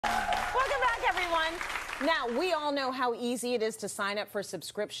everyone. Now, we all know how easy it is to sign up for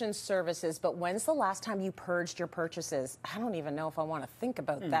subscription services, but when's the last time you purged your purchases? I don't even know if I want to think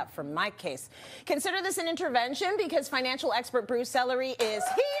about that for my case. Consider this an intervention because financial expert Bruce Sellery is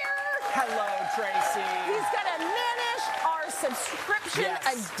here. Hello, Tracy. He's going to manage our subscription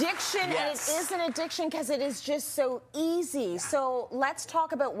addiction, and it is an addiction because it is just so easy. So let's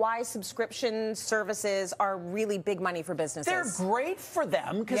talk about why subscription services are really big money for businesses. They're great for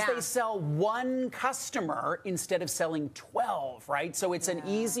them because they sell one customer instead of selling 12, right? So it's an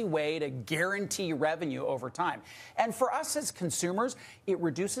easy way to guarantee revenue over time. And for us as consumers, it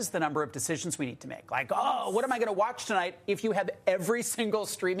reduces the number of decisions we need to make. Like, oh, what am I going to watch tonight? If you have every single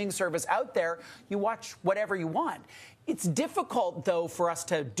streaming service out there, you watch whatever you want. It's difficult, though, for us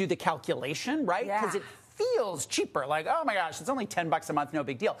to do the calculation, right? Because it feels cheaper. Like, oh my gosh, it's only $10 a month, no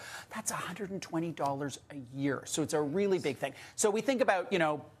big deal. That's $120 a year. So it's a really big thing. So we think about, you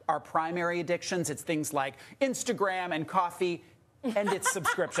know, our primary addictions. It's things like Instagram and coffee. And it's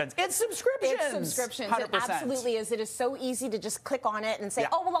subscriptions. It's subscriptions. It's subscriptions. 100%. It absolutely is. It is so easy to just click on it and say,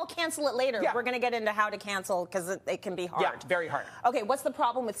 oh, well, I'll cancel it later. We're going to get into how to cancel because it can be hard. Yeah, very hard. Okay, what's the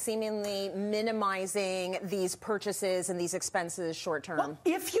problem with seemingly minimizing these purchases and these expenses short term? Well,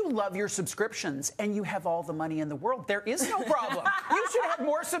 if you love your subscriptions and you have all the money in the world, there is no problem. You should have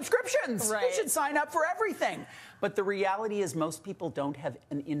more subscriptions. Right. You should sign up for everything. But the reality is most people don't have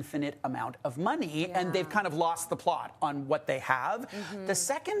an infinite amount of money, and they've kind of lost the plot on what they have. The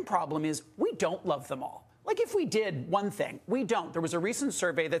second problem is we don't love them all. Like if we did one thing, we don't. There was a recent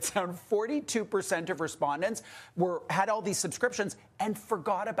survey that found 42% of respondents had all these subscriptions and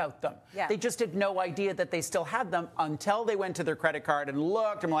forgot about them. They just had no idea that they still had them until they went to their credit card and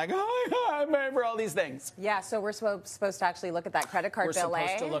looked and like, oh, I remember all these things. Yeah, so we're supposed to actually look at that credit card bill, We're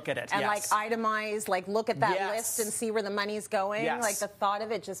supposed to look at it, and like itemize, like look at that list and see where the money's going. Like the thought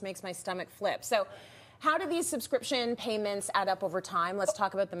of it just makes my stomach flip. So how do these subscription payments add up over time? Let's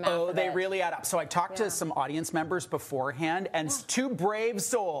talk about the math of they it. really add up. So I talked to some audience members beforehand, and two brave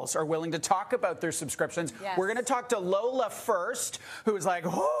souls are willing to talk about their subscriptions. We're going to talk to Lola first, who is like,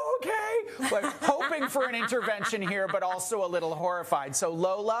 oh, okay, like hoping for an intervention here, but also a little horrified. So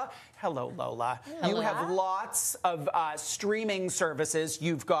Lola, hello, Lola. Hello. You have lots of streaming services.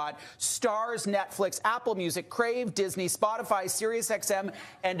 You've got Starz, Netflix, Apple Music, Crave, Disney, Spotify, SiriusXM,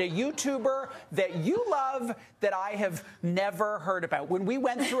 and a YouTuber that you love that I have never heard about. When we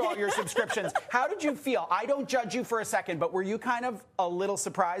went through all your subscriptions, how did you feel? I don't judge you for a second, but were you kind of a little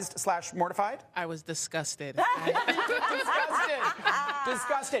surprised / mortified? I was disgusted.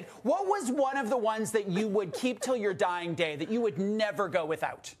 Disgusted. What was one of the ones that you would keep till your dying day that you would never go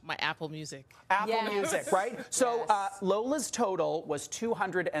without? My Apple Music. Apple Music, right? So Lola's total was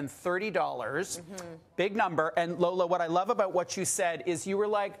 $230. Big number. And Lola, what I love about what you said is you were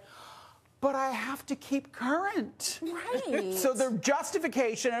like, but I have to keep current. Right. So the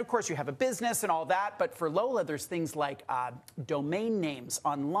justification, and of course you have a business and all that, but for Lola, there's things like domain names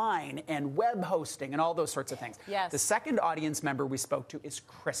online and web hosting and all those sorts of things. The second audience member we spoke to is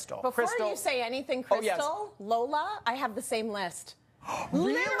Crystal. Before you say anything, Crystal, Lola, I I have the same list.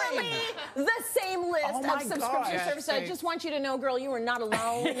 Really? Literally the same list of subscription services. I just want you to know, girl, you are not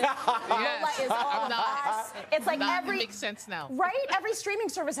alone. Lola is all of us. It's like every makes sense now. Right? Every streaming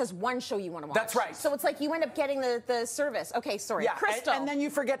service has one show you want to watch. That's right. So it's like you end up getting the service. Okay, sorry. Crystal. And then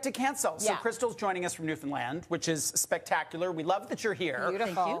you forget to cancel. So Crystal's joining us from Newfoundland, which is spectacular. We love that you're here.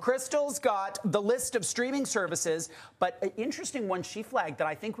 Beautiful. Thank you. Crystal's got the list of streaming services, but an interesting one she flagged that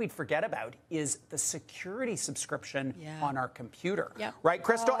I think we'd forget about is the security subscription on our computer. Right,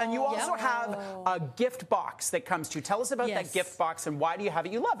 Crystal? And you also have a gift box that comes to you. Tell us about that gift box and why do you have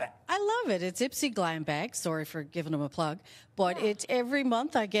it? You love it. I love it. It's Ipsy Glam Bag. Sorry for giving them a plug. But it's every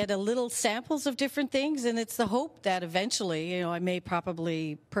month I get a little samples of different things, and it's the hope that eventually, you know, I may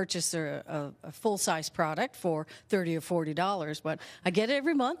probably purchase a full-size product for $30 or $40. But I get it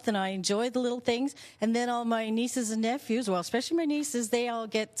every month, and I enjoy the little things. And then all my nieces and nephews, well, especially my nieces, they all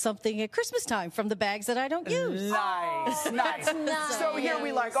get something at Christmas time from the bags that I don't use. Nice, nice. So here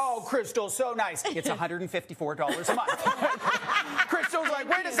we like, oh, Crystal, so nice. It's $154 a month. Crystal's like,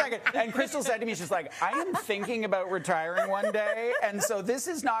 wait a second. And Crystal said to me, she's like, I am thinking about retiring one day. And so this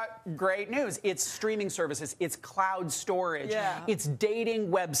is not great news. It's streaming services. It's cloud storage. It's dating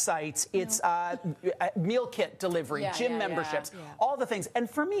websites. It's meal kit delivery, gym memberships, all the things. And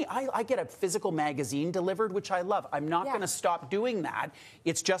for me, I get a physical magazine delivered, which I love. I'm not going to stop doing that.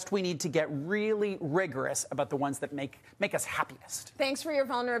 It's just we need to get really rigorous about the ones that make us happiest. Thanks for your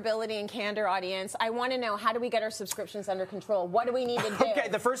vulnerability and candor, audience. I want to know, how do we get our subscriptions under control? what do we need to do? Okay,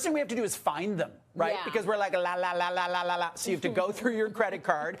 the first thing we have to do is find them, right? Yeah. Because we're like, la, la, la, la, la, la, la. So you have to go through your credit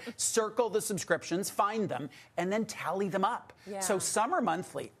card, circle the subscriptions, find them, and then tally them up. Yeah. So some are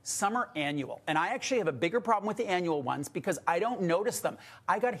monthly, some are annual. And I actually have a bigger problem with the annual ones because I don't notice them.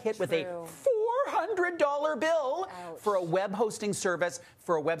 I got hit with a $400 bill for a web hosting service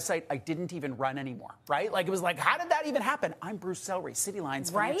for a website I didn't even run anymore, right? Like, it was like, how did that even happen? I'm Bruce Sellery, Cityline's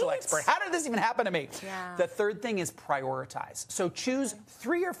financial expert. How did this even happen to me? Yeah. The third thing is prioritize. So choose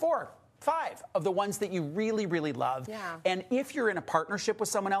 3 or 4, 5 of the ones that you really, really love. Yeah. And if you're in a partnership with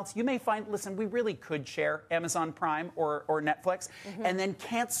someone else, you may find, listen, we really could share Amazon Prime or Netflix, and then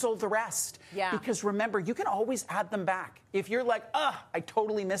cancel the rest. Yeah. Because remember, you can always add them back. If you're like, I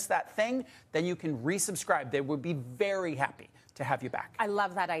totally missed that thing, then you can resubscribe. They would be very happy to have you back. I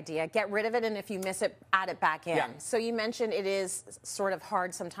love that idea. Get rid of it, and if you miss it, add it back in. Yeah. So you mentioned it is sort of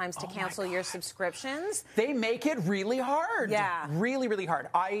hard sometimes to cancel your subscriptions. They make it really hard. Yeah. Really, really hard.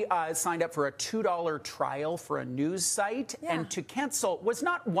 I signed up for a $2 trial for a news site, and to cancel was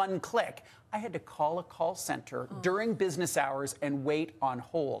not one click. I had to call a call center during business hours and wait on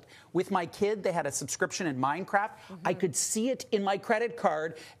hold. With my kid, they had a subscription in Minecraft. I could see it in my credit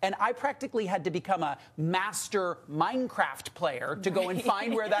card, and I practically had to become a master Minecraft player to go and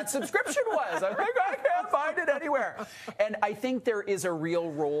find where that subscription was. I'm like, I can't find it anywhere. And I think there is a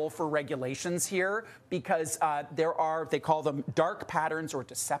real role for regulations here because there are, they call them dark patterns or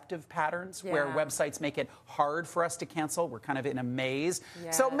deceptive patterns where websites make it hard for us to cancel. We're kind of in a maze.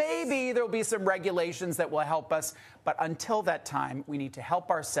 So maybe there'll be some regulations that will help us, but until that time, we need to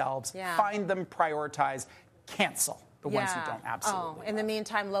help ourselves, find them, prioritize, cancel the ones who don't absolutely. In the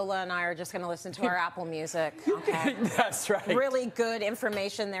meantime, Lola and I are just going to listen to our Apple Music. Okay. That's right. Really good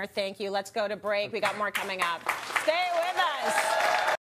information there. Thank you. Let's go to break. We got more coming up. Stay with us.